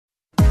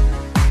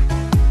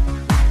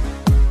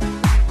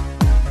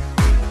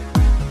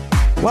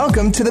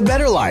Welcome to The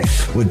Better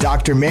Life with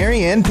Dr.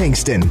 Mary Ann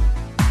Pinkston.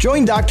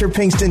 Join Dr.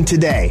 Pinkston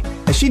today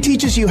as she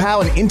teaches you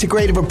how an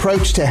integrative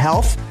approach to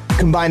health,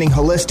 combining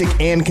holistic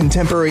and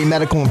contemporary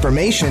medical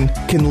information,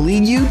 can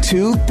lead you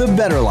to the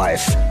better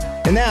life.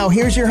 And now,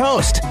 here's your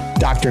host,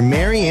 Dr.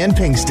 Mary Ann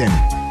Pinkston.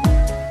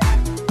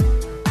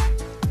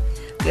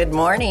 Good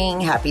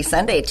morning. Happy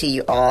Sunday to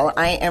you all.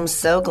 I am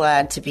so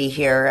glad to be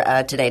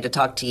here today to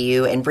talk to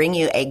you and bring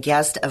you a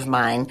guest of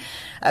mine,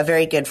 a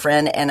very good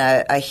friend and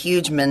a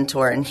huge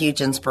mentor and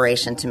huge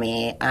inspiration to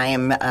me. I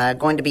am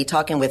going to be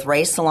talking with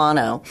Ray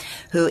Solano,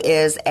 who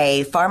is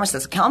a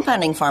pharmacist, a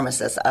compounding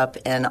pharmacist up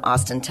in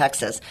Austin,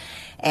 Texas,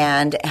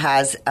 and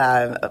has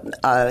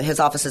his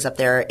offices up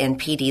there in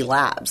PD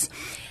Labs.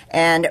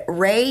 And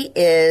Ray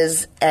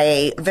is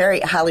a very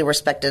highly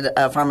respected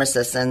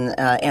pharmacist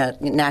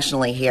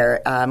nationally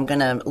here. I'm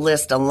going to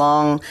list a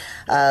long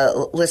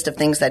list of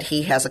things that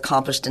he has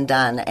accomplished and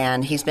done.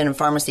 And he's been in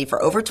pharmacy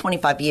for over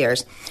 25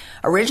 years,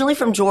 originally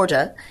from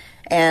Georgia.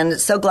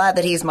 And so glad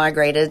that he's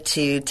migrated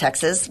to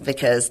Texas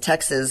because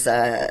Texas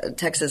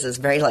is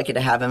very lucky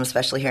to have him,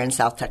 especially here in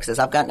South Texas.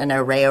 I've gotten to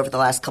know Ray over the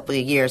last couple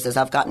of years as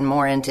I've gotten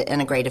more into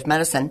integrative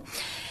medicine.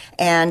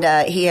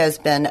 And he has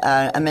been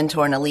a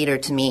mentor and a leader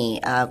to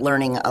me,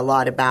 learning a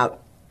lot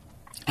about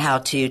how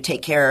to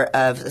take care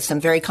of some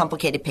very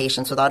complicated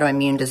patients with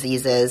autoimmune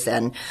diseases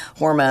and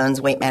hormones,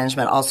 weight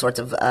management, all sorts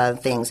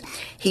of things.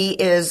 He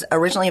is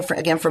originally,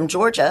 again, from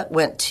Georgia,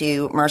 went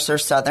to Mercer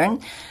Southern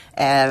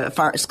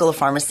School of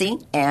Pharmacy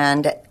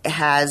and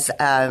has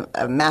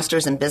a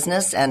master's in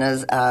business and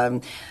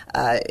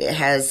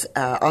has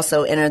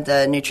also entered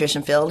the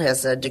nutrition field,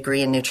 has a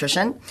degree in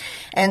nutrition.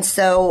 And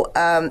so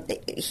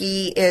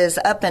he is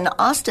up in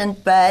Austin,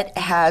 but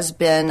has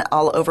been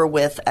all over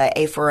with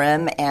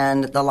A4M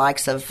and the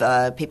likes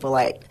of people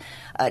like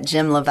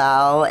Jim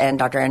Laval and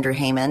Dr. Andrew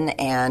Heyman,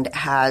 and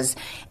has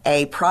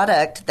a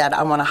product that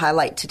I want to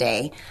highlight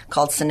today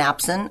called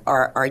Synapsin,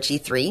 or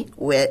RG3,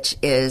 which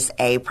is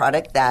a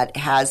product that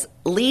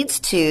leads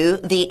to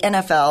the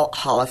NFL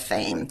Hall of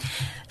Fame.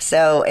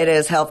 So it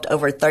has helped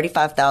over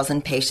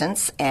 35,000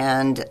 patients,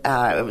 and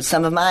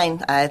some of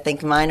mine, I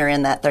think mine are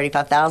in that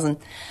 35,000.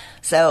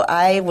 So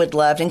I would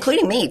love,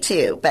 including me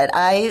too, but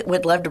I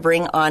would love to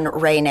bring on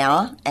Ray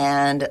now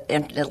and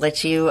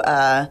let you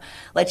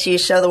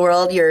show the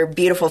world your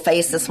beautiful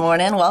face this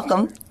morning.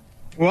 Welcome.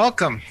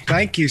 Welcome.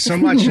 Thank you so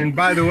much. And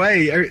by the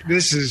way,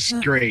 this is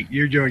great.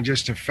 You're doing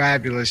just a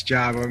fabulous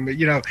job. I mean,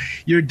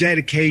 your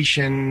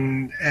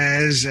dedication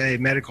as a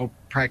medical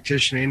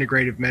practitioner,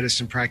 integrative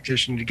medicine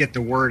practitioner, to get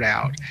the word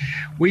out.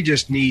 We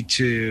just need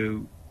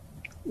to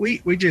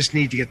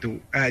get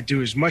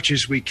do as much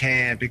as we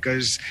can,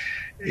 because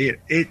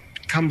it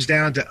comes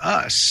down to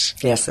us.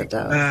 Yes, it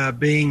does.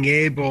 Being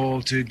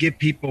able to give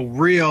people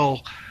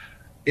real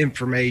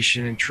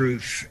information and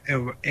truth,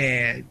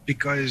 and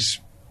because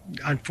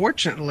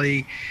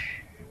unfortunately,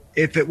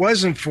 if it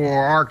wasn't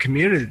for our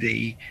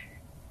community,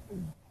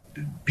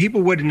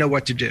 people wouldn't know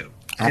what to do.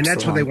 Absolutely. And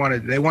that's what they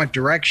wanted. They want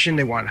direction.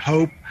 They want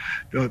hope,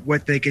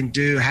 what they can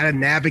do, how to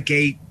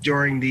navigate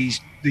during these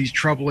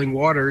troubling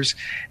waters.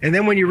 And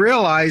then when you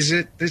realize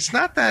it's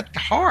not that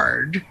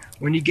hard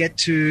when you get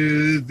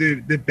to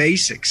the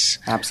basics.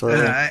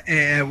 Absolutely.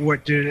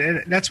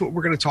 And that's what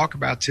we're going to talk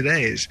about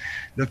today, is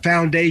the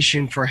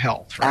foundation for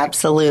health. Right?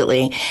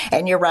 Absolutely.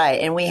 And you're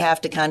right. And we have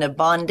to kind of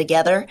bond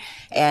together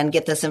and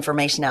get this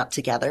information out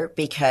together,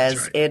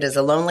 because It is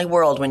a lonely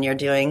world when you're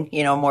doing,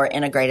 more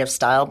integrative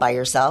style by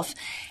yourself.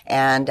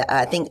 And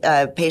I think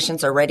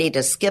patients are ready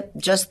to skip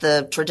just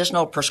the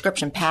traditional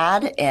prescription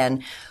pad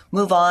and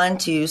move on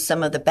to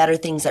some of the better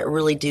things that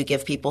really do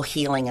give people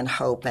healing and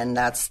hope. And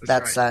that's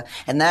right.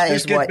 And that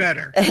just is what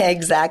better.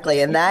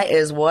 Exactly. And that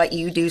is what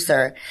you do,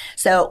 sir.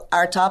 So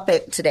our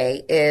topic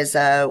today is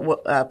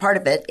part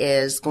of it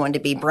is going to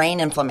be brain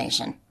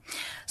inflammation.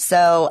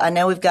 So I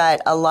know we've got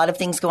a lot of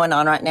things going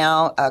on right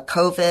now,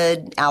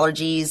 COVID,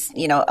 allergies,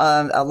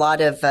 a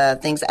lot of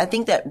things. I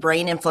think that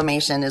brain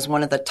inflammation is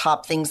one of the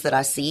top things that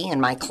I see in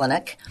my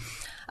clinic.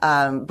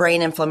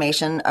 Brain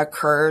inflammation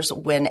occurs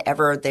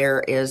whenever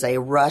there is a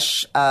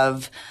rush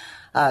of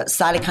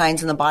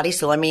cytokines in the body.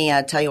 So let me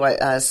tell you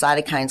what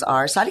cytokines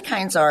are.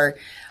 Cytokines are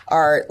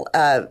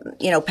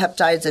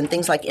peptides and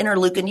things like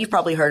interleukin. You've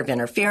probably heard of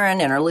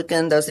interferon,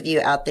 interleukin, those of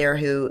you out there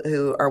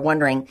who are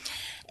wondering.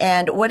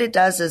 And what it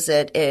does is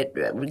it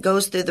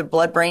goes through the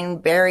blood-brain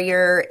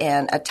barrier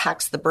and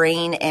attacks the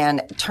brain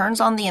and turns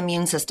on the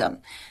immune system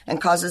and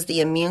causes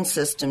the immune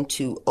system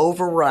to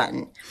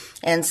overrun.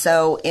 And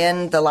so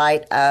in the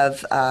light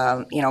of,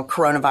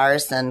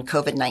 coronavirus and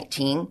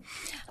COVID-19,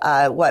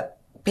 what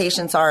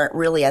patients aren't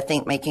really, I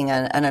think, making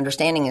an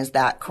understanding is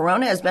that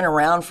corona has been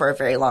around for a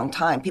very long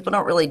time. People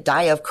don't really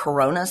die of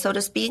corona, so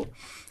to speak.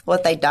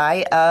 What they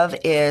die of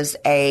is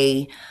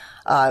an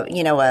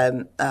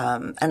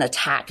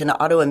attack, an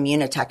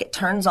autoimmune attack. It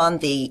turns on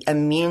the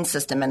immune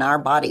system in our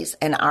bodies,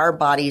 and our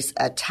bodies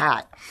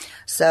attack.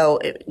 So,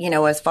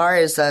 as far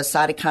as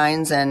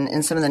cytokines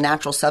and some of the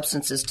natural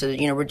substances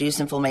to, reduce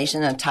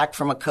inflammation and attack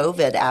from a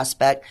COVID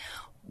aspect,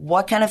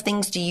 what kind of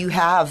things do you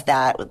have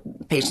that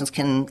patients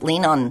can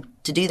lean on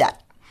to do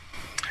that?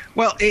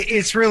 Well,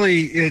 we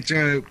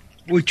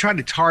try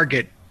to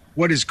target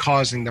what is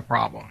causing the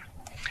problem.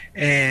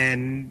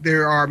 And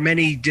there are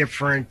many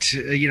different,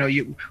 do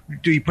you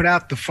put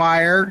out the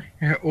fire,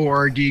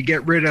 or do you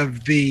get rid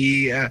of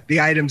the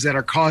items that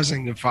are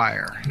causing the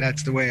fire?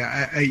 That's the way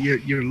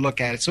you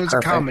look at it. So it's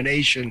Perfect. a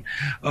combination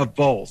of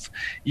both.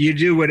 You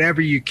do whatever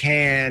you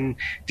can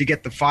to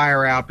get the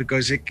fire out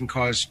because it can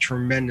cause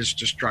tremendous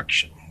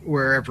destruction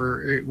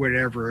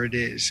wherever it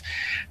is.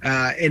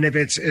 And if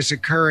it's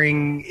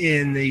occurring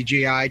in the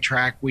GI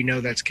tract, we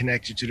know that's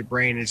connected to the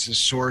brain. It's the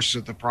source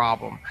of the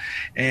problem.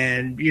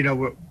 And,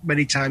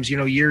 many times,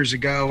 years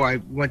ago, I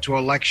went to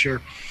a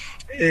lecture.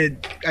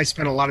 I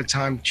spent a lot of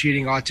time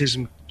treating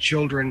autism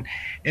children,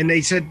 and they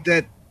said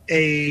that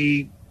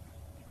many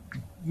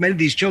of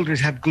these children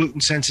have gluten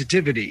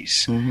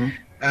sensitivities. Mm-hmm.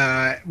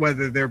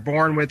 Whether they're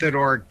born with it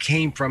or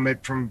came from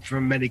it from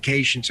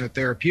medications or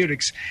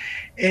therapeutics.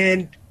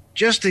 And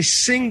just a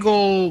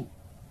single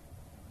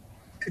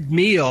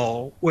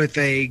meal with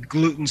a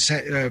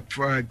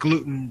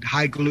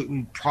high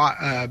gluten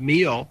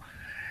meal,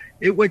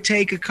 it would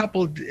take a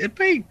couple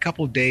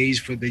days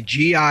for the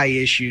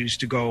GI issues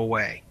to go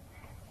away.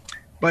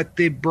 But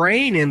the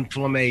brain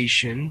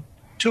inflammation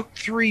took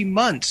 3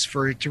 months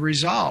for it to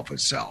resolve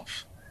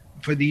itself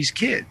for these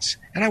kids.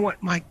 And I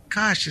went, my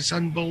gosh, it's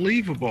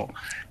unbelievable.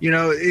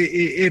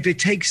 If it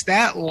takes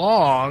that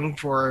long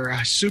for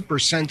a super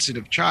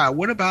sensitive child,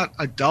 what about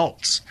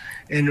adults?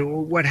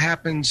 And what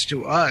happens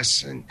to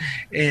us and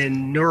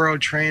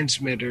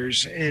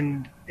neurotransmitters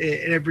and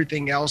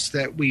everything else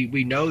that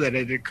we know that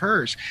it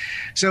occurs.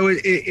 So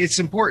it's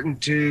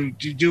important to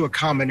do a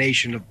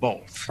combination of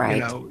both.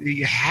 Right.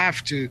 You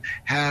have to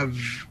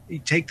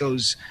take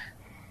those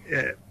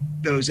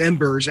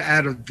embers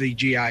out of the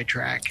GI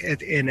tract,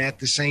 and at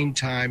the same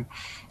time,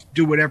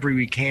 do whatever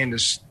we can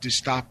to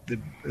stop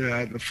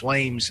the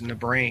flames in the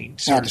brain.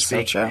 That's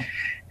so true.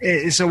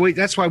 And so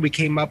that's why we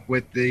came up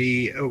with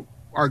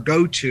our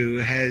go-to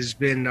has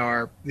been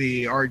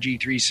the RG3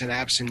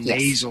 synapsin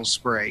nasal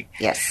spray.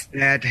 Yes,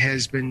 that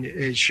has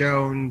been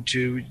shown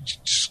to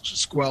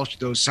squelch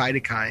those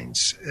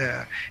cytokines.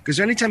 Because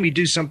anytime you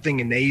do something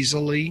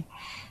nasally,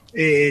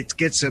 it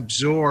gets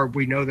absorbed.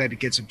 We know that it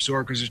gets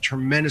absorbed because there's a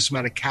tremendous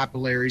amount of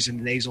capillaries in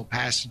the nasal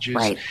passages.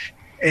 Right.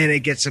 And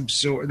it gets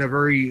absorbed. They're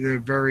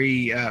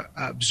very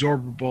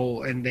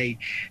absorbable, and they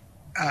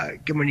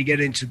when you get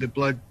into the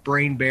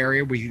blood-brain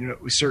barrier,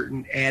 with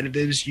certain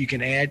additives you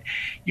can add,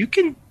 you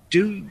can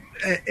do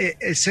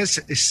it says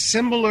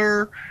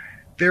similar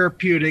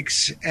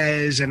therapeutics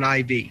as an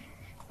IV.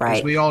 Right.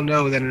 Because we all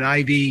know that an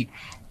IV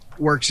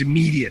works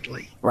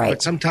immediately. Right.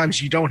 But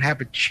sometimes you don't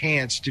have a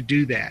chance to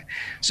do that.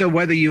 So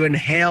whether you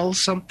inhale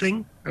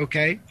something,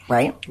 okay,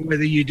 right,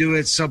 whether you do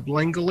it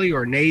sublingually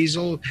or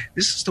nasal,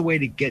 this is the way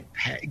to get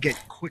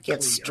quickly.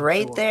 Get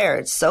straight absorbed. There.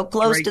 It's so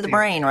close to the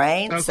brain,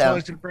 right? So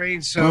close to the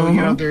brain.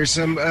 So there's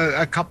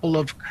a couple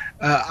of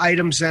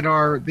items that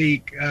are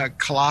the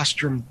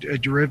colostrum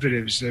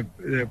derivatives, the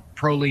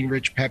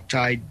proline-rich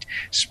peptide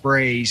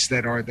sprays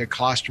that are the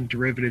colostrum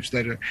derivatives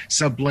that are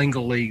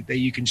sublingually that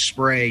you can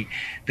spray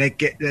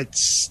that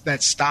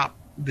stop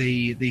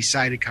the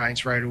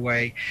cytokines right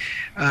away.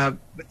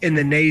 In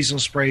the nasal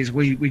sprays,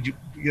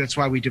 that's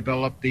why we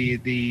developed the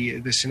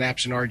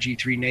synapsin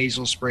RG3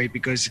 nasal spray,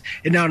 because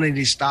it not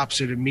only stops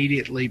it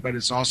immediately, but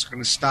it's also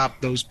going to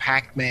stop those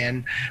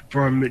Pac-Man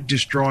from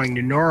destroying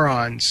the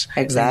neurons.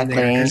 Exactly.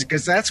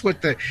 Because that's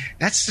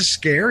the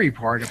scary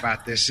part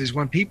about this, is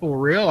when people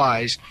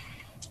realize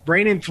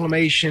brain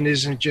inflammation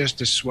isn't just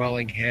a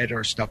swelling head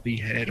or stuffy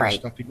head or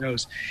stuffy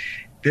nose.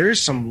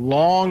 There's some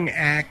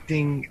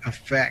long-acting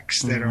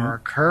effects that are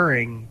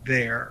occurring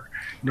there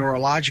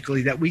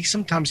neurologically that we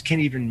sometimes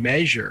can't even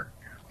measure.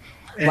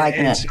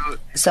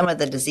 Some of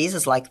the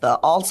diseases like the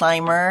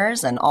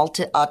Alzheimer's and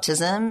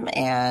autism,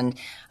 and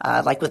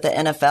like with the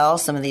NFL,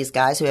 some of these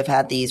guys who have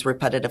had these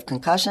repetitive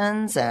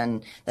concussions,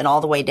 and then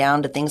all the way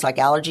down to things like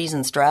allergies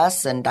and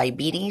stress and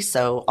diabetes.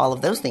 So all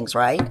of those things,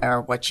 right, are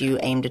what you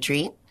aim to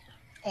treat?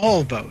 All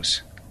of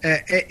those.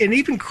 And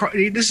even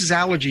this is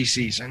allergy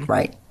season.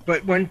 Right.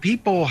 But when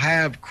people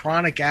have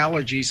chronic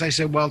allergies, I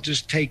said, well,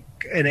 just take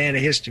an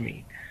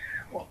antihistamine.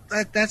 Well,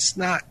 that's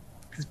not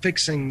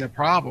fixing the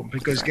problem,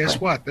 because guess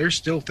what? There's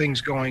still things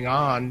going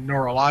on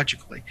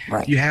neurologically.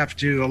 Right. You have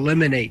to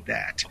eliminate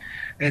that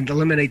and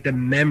eliminate the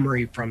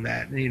memory from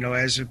that.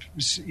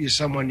 As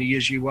someone,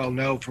 as you well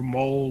know, from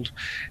mold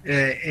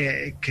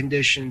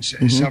conditions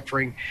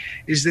suffering,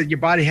 is that your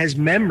body has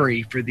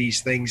memory for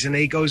these things, and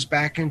it goes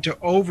back into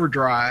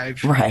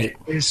overdrive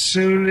as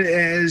soon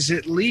as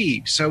it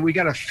leaves. So we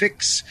got to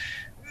fix.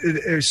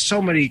 There's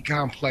so many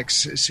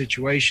complex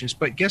situations,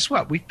 but guess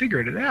what? We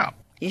figured it out.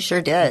 You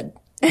sure did.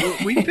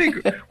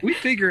 we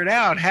figured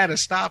out how to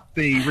stop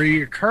the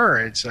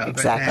reoccurrence of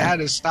it, how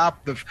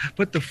to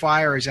put the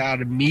fires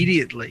out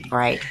immediately,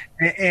 right,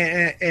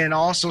 and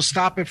also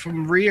stop it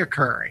from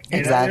reoccurring.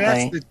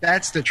 Exactly.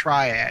 That's the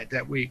triad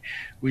that we've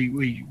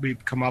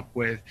come up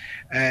with,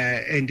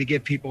 and to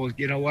give people,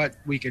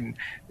 we can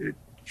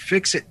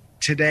fix it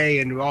today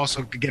and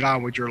also get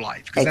on with your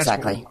life.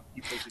 Exactly.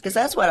 Because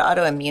that's what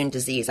autoimmune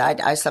disease,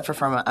 I suffer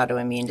from an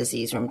autoimmune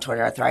disease, rheumatoid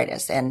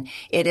arthritis, and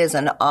it is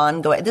an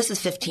ongoing, this is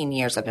 15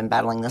 years I've been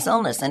battling this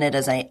illness, and it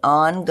is an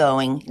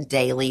ongoing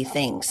daily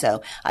thing.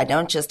 So I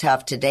don't just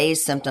have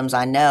today's symptoms.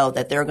 I know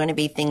that there are going to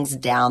be things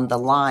down the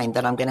line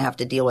that I'm going to have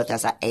to deal with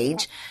as I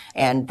age,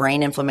 and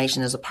brain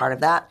inflammation is a part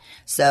of that.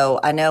 So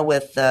I know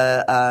with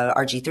the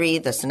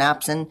RG3, the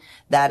synapsin,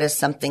 that is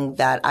something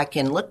that I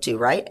can look to,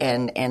 right,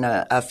 and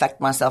affect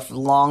myself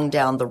long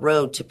down the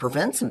road to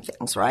prevent some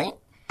things, right?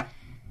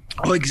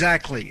 Oh,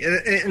 exactly.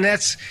 And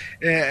that's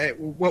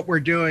what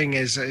we're doing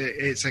is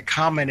it's a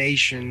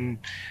combination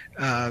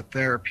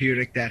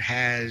therapeutic that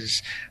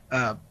has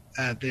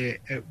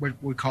what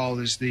we call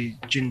is the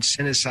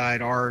ginsenoside,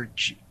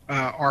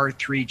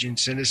 R3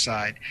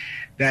 ginsenoside,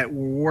 that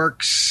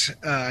works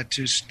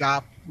to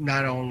stop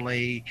not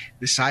only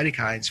the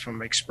cytokines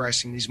from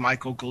expressing these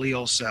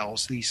microglial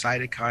cells, these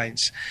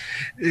cytokines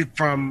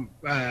from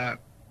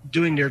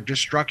doing their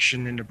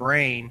destruction in the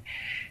brain,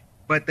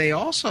 but they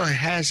also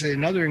has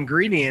another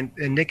ingredient,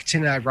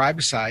 nicotinamide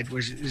riboside,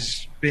 which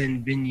has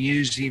been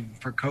used even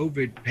for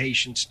COVID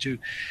patients to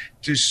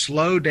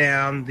slow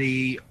down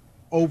the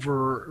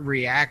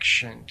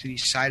overreaction to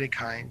these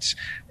cytokines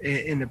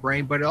in the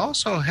brain, but it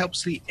also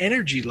helps the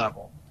energy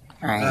level.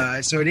 Right.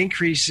 So it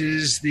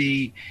increases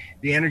the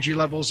energy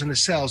levels in the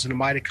cells, and the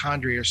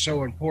mitochondria are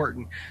so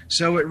important.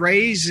 So it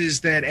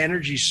raises that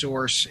energy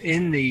source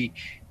in the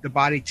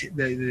body,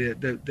 the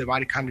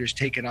mitochondria is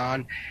taken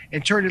on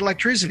and turn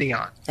electricity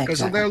on because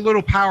they're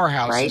little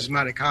powerhouses, right?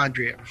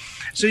 Mitochondria.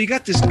 So you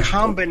got this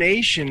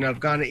combination of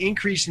kind of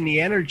increasing the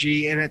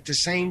energy and at the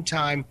same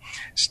time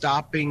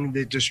stopping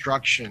the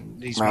destruction,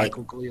 these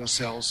microglial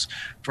cells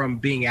from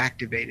being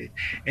activated.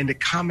 And the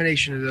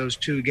combination of those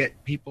two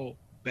get people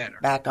better,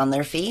 back on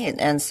their feet.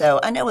 And so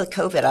I know with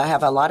COVID, I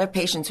have a lot of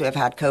patients who have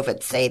had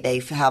COVID say they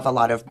have a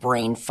lot of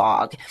brain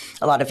fog,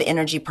 a lot of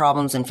energy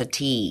problems and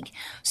fatigue.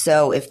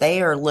 So if they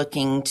are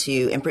looking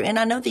to improve, and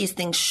I know these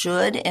things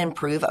should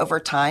improve over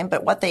time,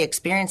 but what they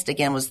experienced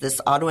again was this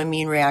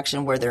autoimmune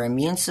reaction where their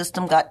immune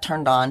system got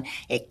turned on.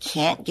 It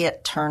can't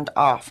get turned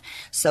off.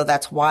 So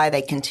that's why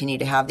they continue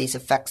to have these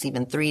effects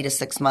even 3 to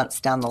 6 months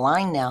down the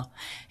line now.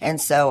 And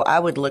so I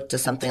would look to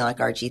something like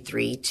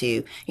RG3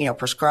 to,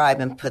 prescribe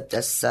and put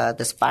this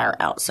fire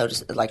out, so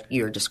just like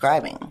you're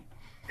describing.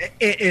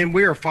 And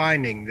we are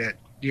finding that,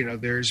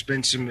 there's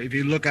been some, if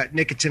you look at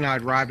nicotinamide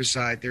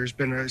riboside, there's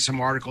been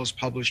some articles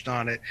published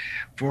on it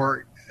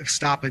for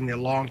stopping the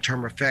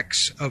long-term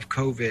effects of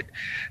COVID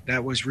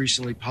that was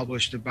recently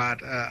published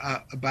about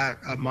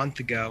a month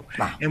ago.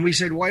 Wow. And we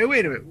said, wait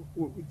a minute,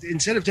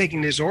 instead of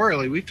taking this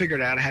orally, we figured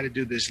out how to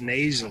do this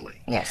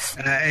nasally. Yes.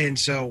 And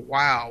so,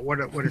 wow, what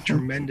a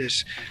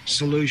tremendous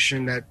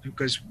solution, that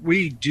because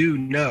we do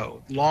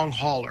know long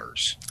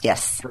haulers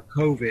for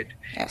COVID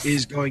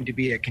is going to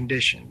be a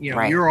condition.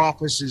 Your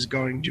office is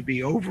going to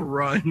be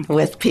overrun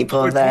with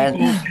people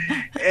then.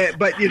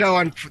 But,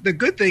 the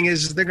good thing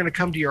is they're going to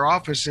come to your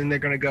office and they're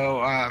going to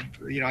go,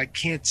 I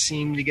can't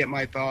seem to get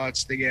my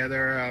thoughts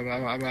together.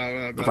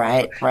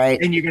 Right.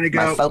 And you're going to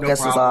go, my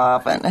focus is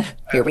off, and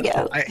here we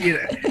go.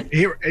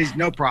 Here is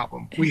no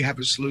problem. We have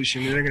a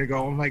solution. And they're going to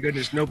go, oh my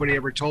goodness, nobody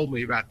ever told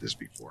me about this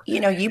before.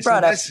 You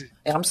brought up,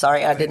 I'm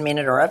sorry, I didn't mean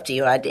to interrupt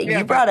you.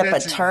 You brought up a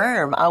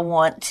term I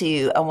want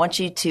you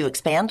to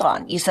expand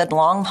on. You said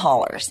long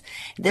haulers.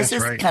 This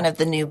is kind of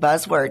the new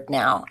buzzword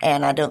now,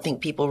 and I don't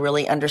think people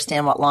really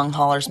understand what long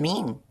haulers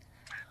mean.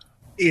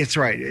 It's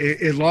right.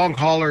 Long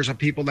haulers are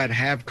people that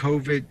have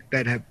COVID,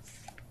 that have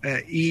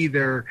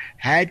either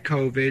had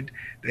COVID.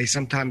 They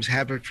sometimes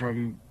have it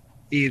from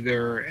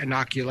either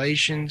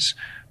inoculations,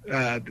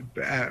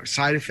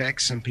 side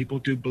effects. Some people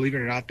do, believe it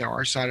or not, there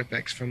are side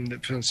effects from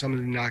some of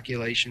the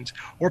inoculations,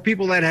 or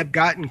people that have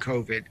gotten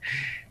COVID,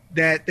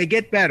 that they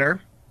get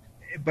better,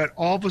 but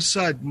all of a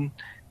sudden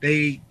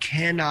they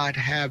cannot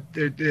have,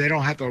 they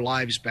don't have their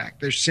lives back.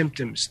 Their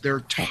symptoms,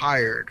 they're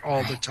tired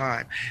all the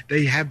time.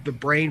 They have the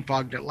brain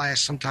fog that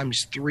lasts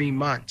sometimes 3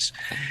 months,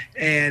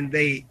 and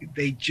they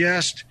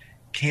just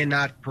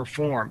cannot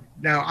perform.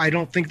 Now, I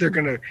don't think they're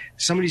going to,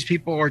 some of these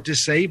people are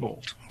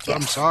disabled. Yes.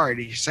 I'm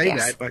sorry to say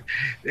that, but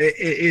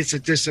it's a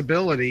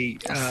disability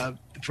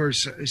for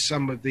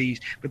some of these,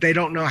 but they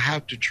don't know how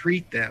to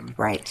treat them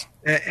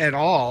at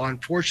all,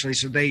 unfortunately.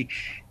 So they,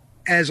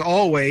 as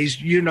always,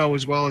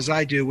 as well as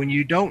I do, when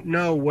you don't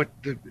know what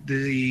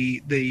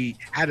the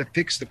how to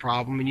fix the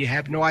problem and you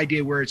have no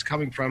idea where it's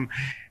coming from,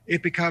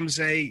 it becomes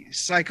a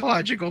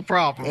psychological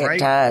problem, right?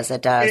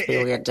 It does.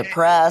 People get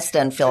depressed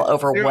and feel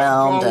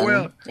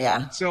overwhelmed.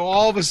 So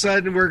all of a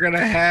sudden we're going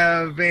to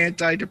have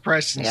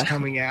antidepressants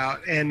coming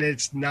out, and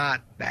it's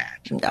not that.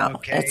 No,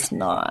 it's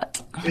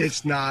not.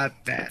 It's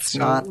not that.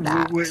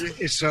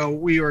 So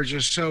we are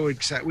just so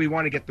excited. We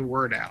want to get the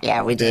word out.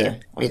 Yeah, we do.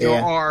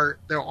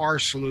 There are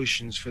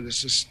solutions for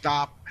this to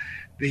stop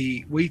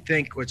we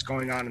think what's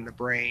going on in the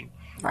brain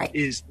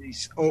is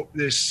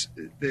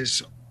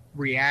this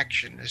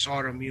reaction, this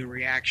autoimmune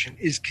reaction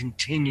is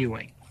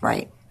continuing.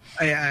 Right.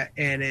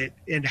 and it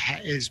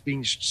is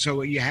being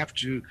so you have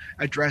to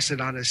address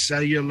it on a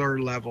cellular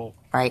level,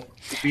 right,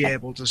 to be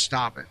able to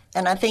stop it.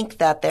 And I think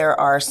that there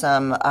are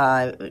some,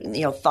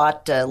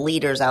 thought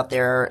leaders out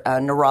there,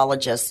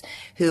 neurologists,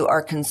 who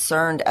are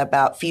concerned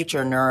about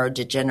future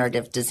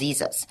neurodegenerative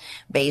diseases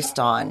based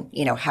on,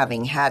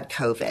 having had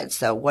COVID.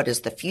 So what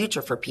is the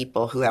future for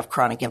people who have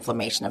chronic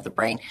inflammation of the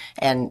brain?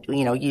 And,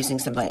 using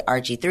something like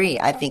RG3,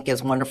 I think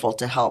is wonderful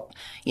to help,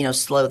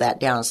 slow that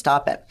down and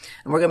stop it.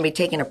 And we're going to be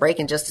taking a break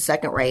in just a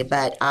second, Ray.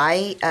 But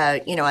I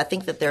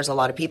think that there's a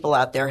lot of people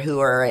out there who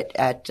are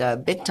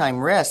at big time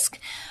risk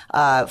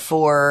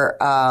for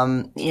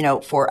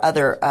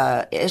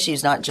other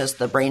issues, not just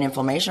the brain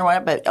inflammation,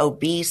 but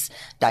obese,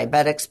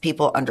 diabetics,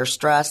 people under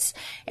stress.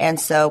 And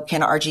so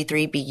can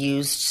RG3 be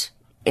used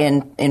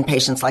in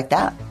patients like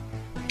that?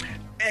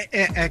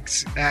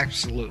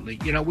 Absolutely.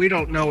 We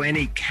don't know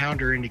any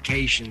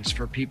counterindications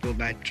for people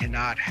that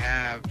cannot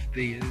have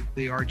the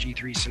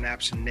RG3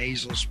 synapsin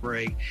nasal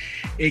spray.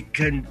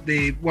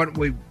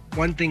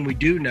 One thing we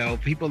do know,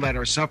 people that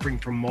are suffering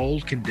from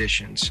mold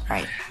conditions,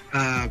 right,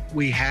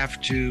 we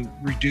have to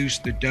reduce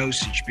the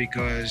dosage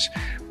because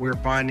we're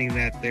finding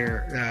that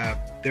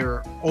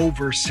they're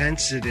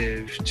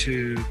oversensitive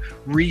to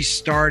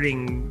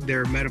restarting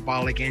their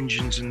metabolic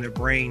engines in their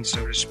brain,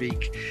 so to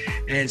speak,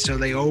 and so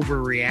they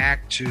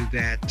overreact to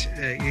that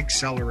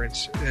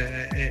accelerants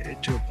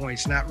to a point.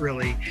 It's not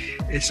really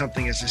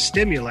something as a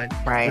stimulant,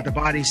 right, but the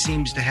body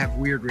seems to have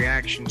weird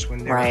reactions when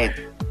they're right,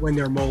 when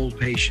they're mold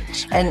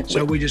patients, and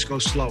so we just go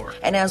slower.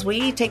 And as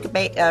we take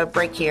a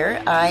break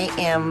here, I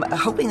am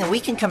hoping that we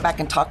can come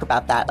back and talk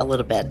about that a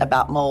little bit,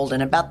 about mold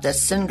and about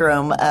this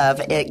syndrome of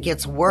it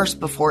gets worse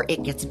before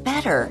it gets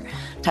better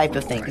type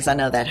of thing, because I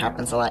know that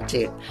happens a lot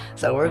too.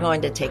 So we're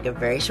going to take a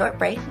very short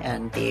break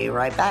and be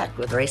right back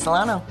with Ray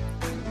Solano.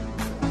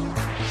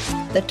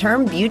 The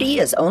term beauty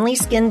is only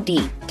skin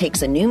deep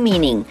takes a new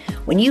meaning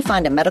when you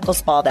find a medical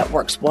spa that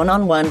works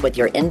one-on-one with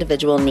your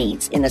individual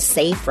needs in a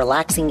safe,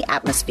 relaxing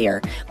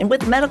atmosphere. And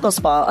with medical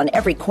spa on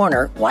every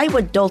corner, why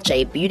would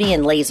Dolce Beauty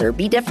and Laser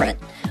be different?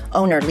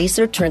 Owner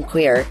Lisa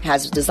Trinquier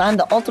has designed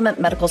the ultimate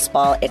medical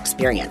spa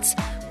experience.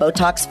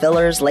 Botox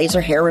fillers,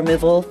 laser hair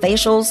removal,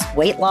 facials,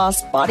 weight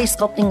loss, body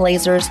sculpting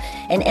lasers,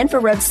 and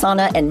infrared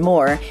sauna and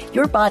more,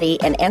 your body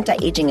and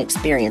anti-aging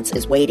experience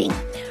is waiting.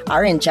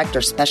 Our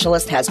injector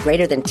specialist has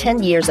greater than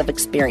 10 years of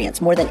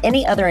experience, more than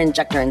any other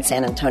injector in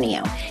San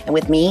Antonio. And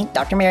with me,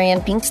 Dr.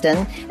 Marianne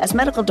Pinkston, as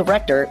medical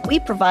director, we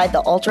provide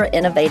the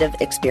ultra-innovative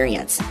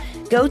experience.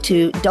 Go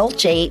to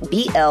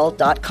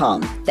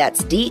dolcebl.com.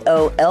 That's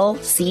DOLCEBL.com.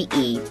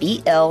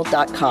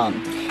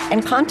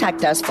 And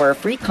contact us for a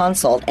free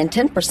consult and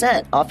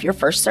 10% off your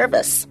first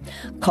service.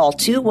 Call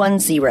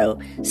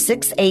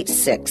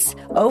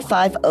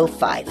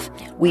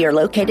 210-686-0505. We are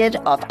located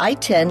off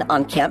I-10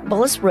 on Camp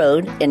Bullis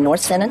Road in North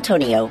San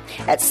Antonio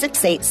at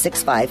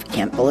 6865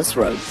 Camp Bullis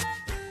Road.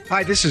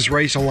 Hi, this is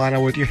Ray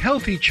Solano with your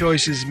Healthy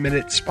Choices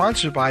Minute,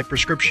 sponsored by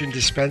Prescription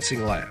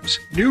Dispensing Labs.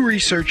 New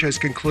research has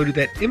concluded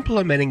that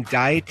implementing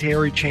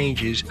dietary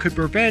changes could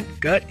prevent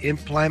gut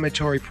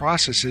inflammatory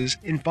processes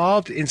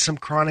involved in some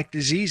chronic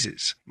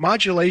diseases.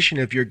 Modulation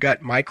of your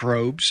gut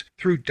microbes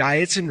through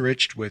diets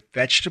enriched with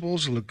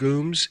vegetables,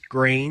 legumes,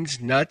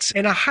 grains, nuts,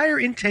 and a higher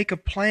intake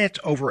of plant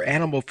over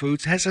animal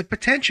foods has a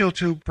potential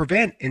to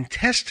prevent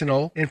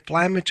intestinal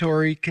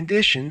inflammatory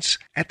conditions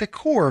at the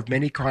core of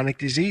many chronic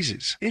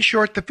diseases. In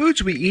short, the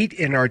foods we eat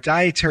and our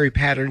dietary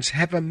patterns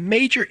have a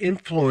major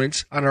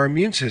influence on our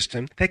immune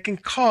system that can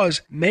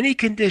cause many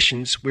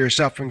conditions we're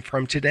suffering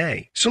from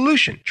today.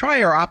 Solution: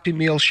 try our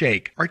OptiMeal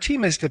Shake. Our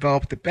team has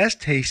developed the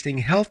best tasting,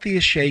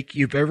 healthiest shake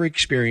you've ever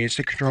experienced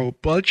to control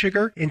blood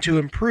sugar and to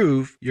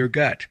improve your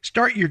gut.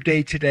 Start your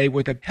day today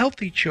with a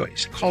healthy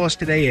choice. Call us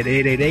today at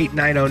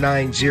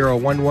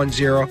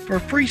 888-909-0110 for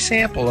a free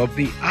sample of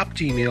the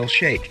OptiMeal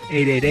Shake.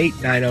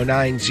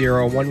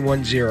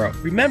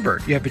 888-909-0110. Remember,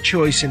 you have a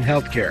choice in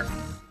healthcare.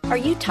 Are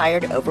you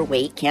tired,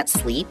 overweight, can't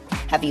sleep?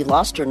 Have you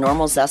lost your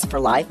normal zest for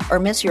life or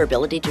miss your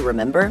ability to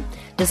remember?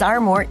 Desire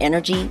more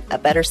energy, a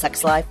better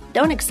sex life?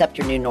 Don't accept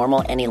your new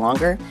normal any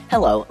longer?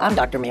 Hello, I'm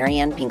Dr.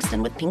 Marianne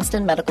Pinkston with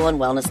Pinkston Medical and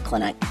Wellness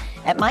Clinic.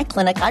 At my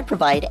clinic, I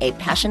provide a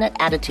passionate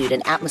attitude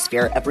and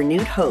atmosphere of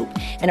renewed hope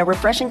and a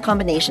refreshing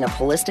combination of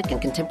holistic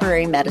and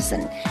contemporary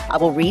medicine. I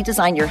will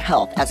redesign your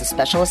health as a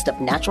specialist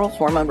of natural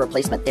hormone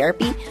replacement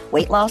therapy,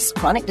 weight loss,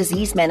 chronic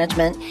disease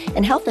management,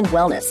 and health and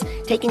wellness,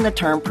 taking the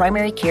term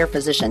primary care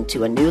physician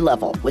to a new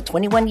level with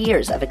 21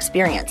 years of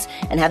experience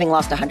and having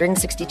lost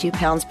 162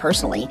 pounds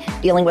personally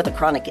dealing with a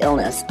chronic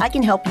illness. I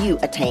can help you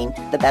attain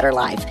the better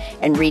life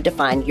and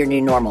redefine your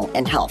new normal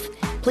and health.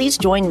 Please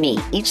join me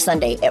each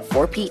Sunday at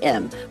 4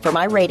 p.m. for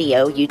my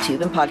radio,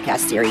 YouTube, and podcast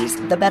series,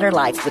 The Better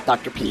Life with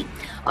Dr. P,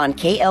 on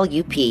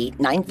KLUP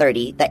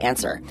 930, The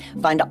Answer.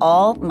 Find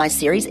all my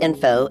series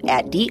info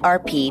at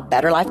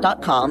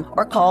drpbetterlife.com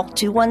or call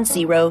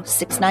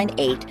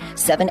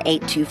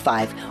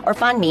 210-698-7825 or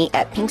find me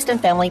at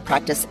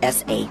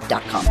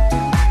PinkstonFamilyPracticeSA.com.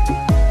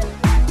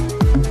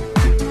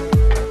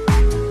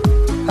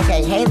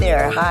 Okay, hey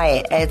there.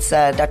 Hi, it's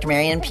Dr.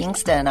 Marianne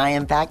Pinkston. I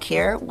am back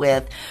here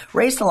with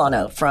Ray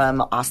Solano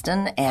from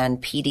Austin and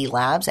PD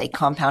Labs, a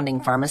compounding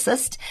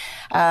pharmacist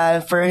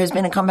who's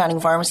been in compounding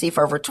pharmacy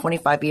for over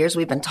 25 years.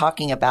 We've been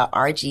talking about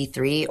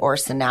RG3 or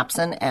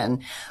synapsin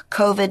and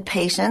COVID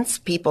patients,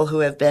 people who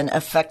have been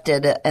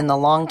affected in the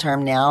long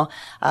term now.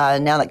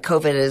 Now that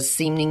COVID is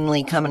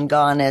seemingly come and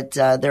gone,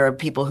 there are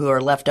people who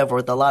are left over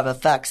with a lot of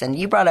effects. And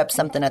you brought up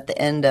something at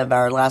the end of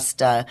our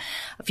last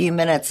few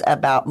minutes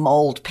about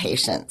mold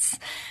patients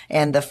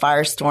and the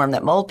firestorm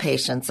that mold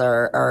patients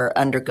are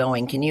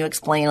undergoing. Can you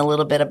explain a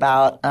little bit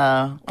about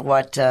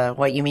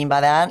what you mean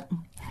by that?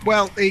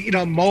 Well,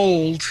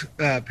 mold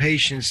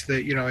patients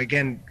that,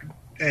 again,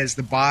 as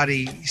the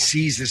body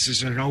sees this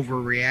as an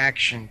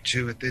overreaction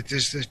to it, that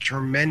there's a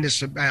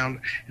tremendous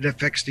amount, it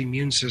affects the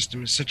immune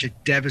system in such a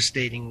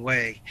devastating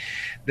way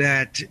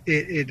that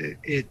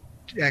it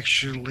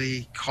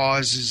actually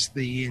causes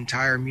the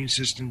entire immune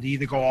system to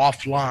either go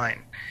offline.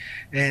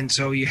 And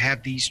so you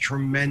have these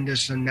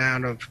tremendous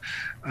amount of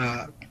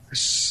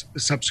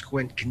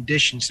subsequent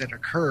conditions that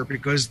occur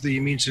because the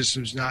immune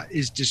system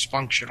is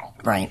dysfunctional.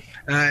 Right.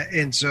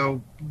 And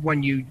so when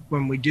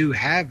we do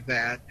have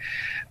that,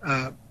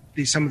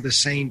 some of the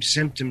same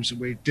symptoms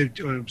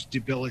that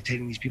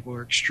debilitating. These people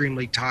are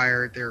extremely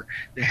tired. They're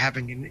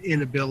having an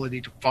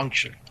inability to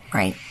function.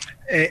 Right.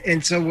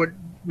 And so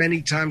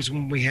many times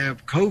when we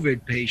have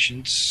COVID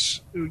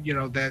patients,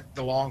 that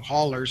the long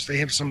haulers, they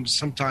have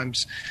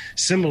sometimes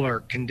similar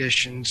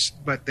conditions,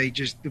 but they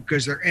just,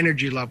 because their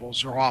energy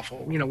levels are awful.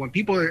 When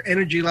people are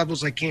energy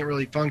levels, they can't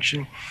really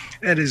function.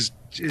 That is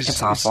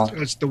it's awful.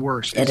 It's the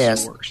worst.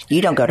 It's the worst.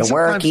 You don't go to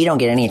work. You don't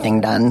get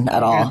anything done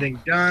at all. Anything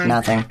done.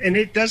 Nothing. And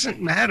it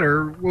doesn't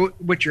matter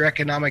what your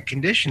economic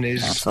condition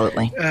is.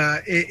 Absolutely.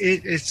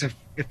 It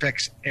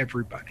affects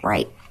everybody.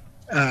 Right.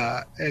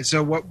 And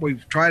so what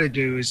we've tried to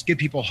do is give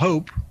people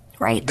hope.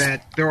 Right.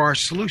 That there are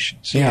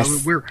solutions.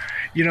 Yes.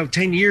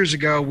 10 years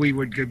ago, we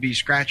would be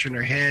scratching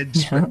our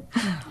heads. But,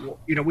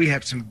 we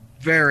have some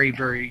very,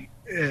 very,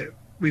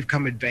 we've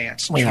come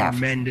advanced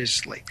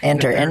tremendously.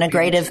 Enter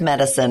integrative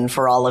medicine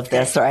for all of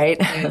this,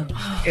 right?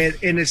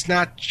 And it's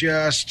not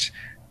just,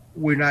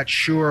 we're not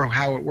sure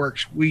how it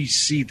works. We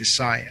see the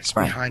science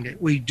behind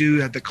it. We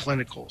do have the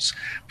clinicals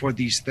for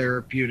these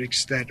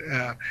therapeutics that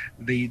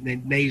the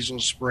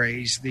nasal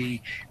sprays, the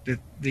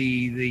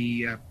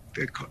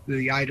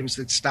items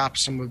that stop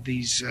some of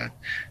these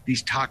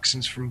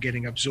toxins from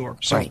getting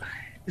absorbed. So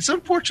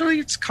unfortunately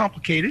it's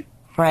complicated.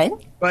 Right.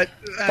 But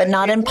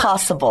not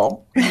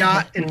impossible.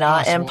 Not impossible.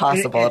 Not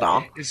impossible at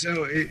all.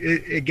 So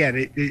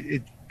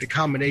the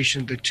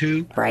combination of the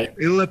two,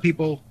 it'll let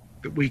people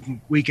that we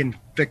can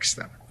fix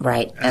them.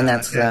 Right. And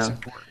that's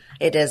important.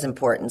 It is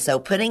important. So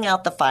putting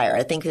out the fire,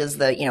 I think, is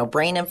the,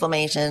 brain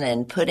inflammation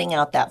and putting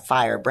out that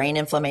fire. Brain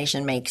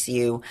inflammation makes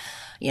you,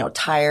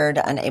 tired,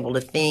 unable to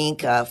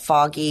think,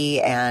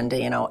 foggy, and,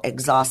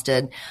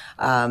 exhausted.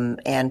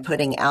 And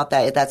putting out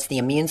that's the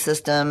immune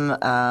system,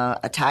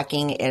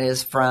 attacking. It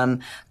is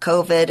from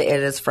COVID. It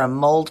is from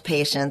mold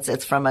patients.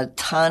 It's from a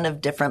ton of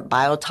different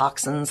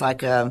biotoxins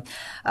like,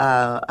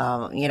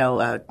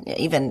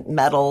 even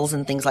metals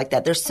and things like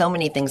that. There's so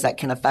many things that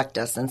can affect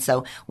us. And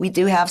so we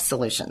do have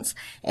solutions.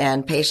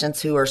 And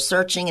patients who are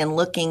searching and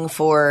looking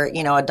for,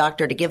 a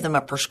doctor to give them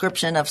a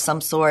prescription of some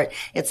sort,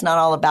 it's not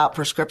all about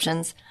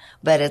prescriptions,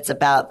 but it's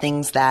about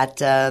things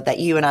that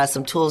you and I,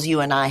 some tools you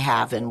and I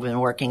have and been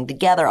working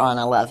together on,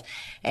 I love.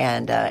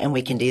 And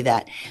we can do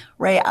that.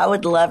 Ray, I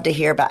would love to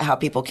hear about how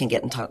people can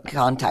get in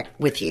contact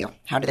with you.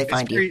 How do they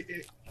find you?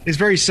 It's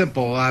very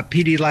simple.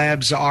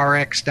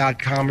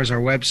 PDLabsRx.com is our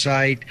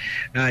website.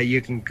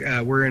 You can.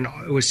 We're in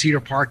Cedar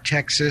Park,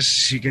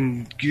 Texas. You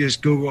can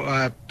just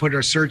Google, put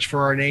a search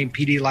for our name,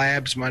 PD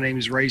Labs. My name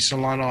is Ray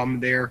Solano. I'm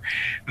there.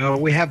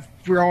 We have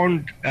our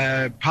own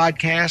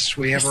podcasts.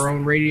 We have our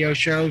own radio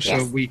show.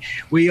 So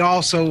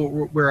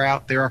we're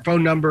out there. Our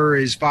phone number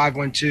is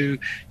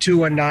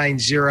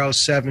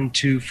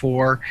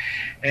 512-219-0724,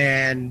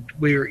 and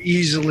we're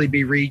easily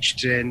be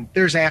reached. And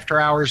there's after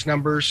hours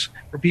numbers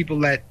for people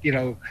that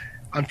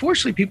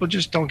unfortunately, people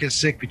just don't get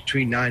sick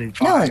between 9 and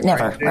 5. No,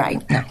 never.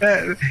 Right.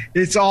 No.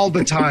 It's all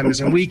the time.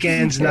 It's on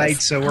weekends,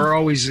 nights, so we're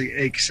always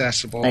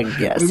accessible.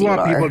 Yes, we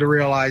want people to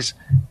realize,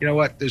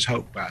 what, there's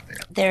hope out there.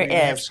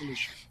 There is.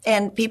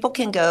 And people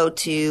can go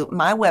to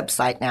my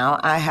website now.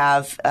 I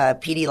have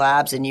PD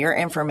Labs and your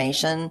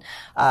information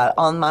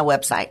on my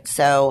website.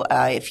 So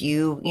if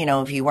you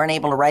weren't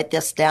able to write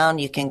this down,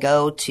 you can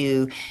go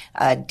to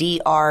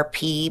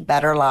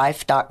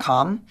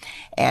drpbetterlife.com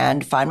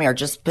and find me, or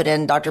just put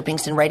in Dr.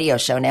 Pinkston Radio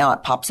Show. Now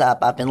it pops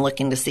up. I've been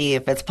looking to see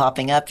if it's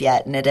popping up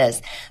yet, and it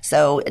is.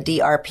 So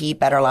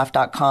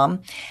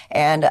drpbetterlife.com.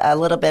 And a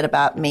little bit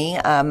about me.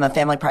 I'm a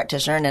family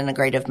practitioner and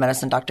integrative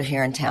medicine doctor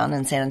here in town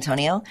in San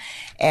Antonio,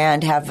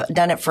 and have have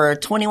done it for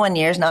 21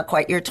 years, not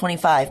quite your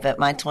 25, but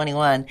my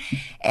 21.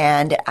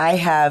 And I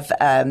have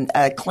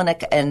a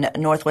clinic in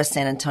Northwest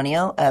San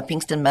Antonio,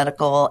 Pinkston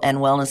Medical and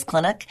Wellness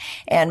Clinic.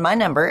 And my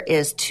number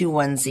is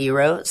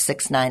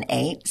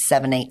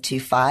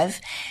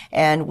 210-698-7825.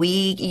 And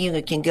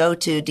you can go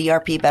to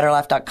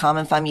drpbetterlife.com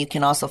and find me. You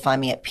can also find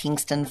me at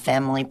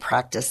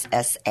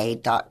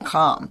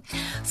PinkstonFamilyPracticeSA.com.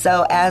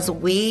 So as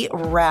we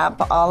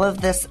wrap all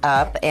of this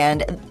up,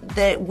 and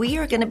that we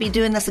are going to be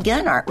doing this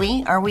again, aren't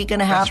we? Are we going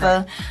to have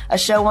a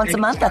show once a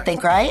month, I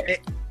think, right?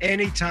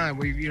 Anytime.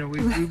 We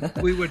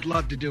would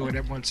love to do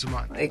it once a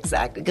month.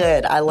 Exactly.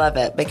 Good. I love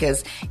it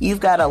because you've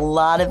got a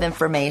lot of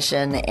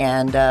information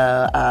and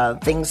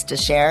things to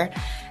share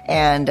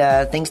and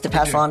things to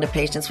pass along to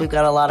patients. We've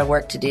got a lot of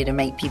work to do to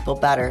make people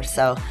better.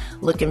 So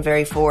looking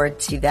very forward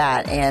to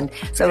that. And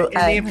so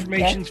the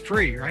information's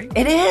free, right?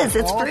 It is.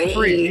 It's all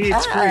free.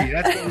 It's free.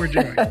 That's what we're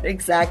doing.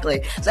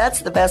 Exactly.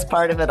 That's the best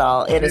part of it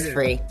all. It is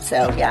free.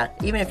 So yeah,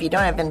 even if you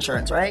don't have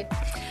insurance, right?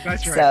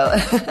 That's right.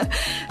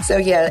 So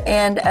yeah.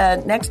 And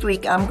next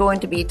week I'm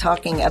going to be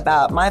talking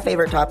about my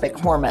favorite topic,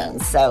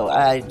 hormones. So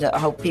I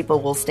hope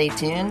people will stay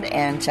tuned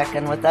and check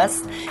in with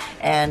us.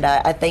 And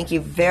I thank you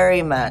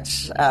very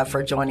much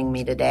for joining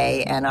me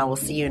today. And I will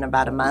see you in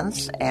about a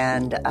month.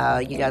 And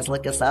you guys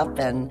look us up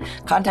and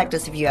contact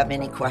us if you have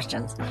any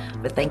questions.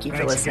 But thank you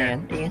for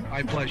listening.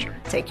 My pleasure.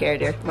 Take care,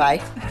 dear. Bye.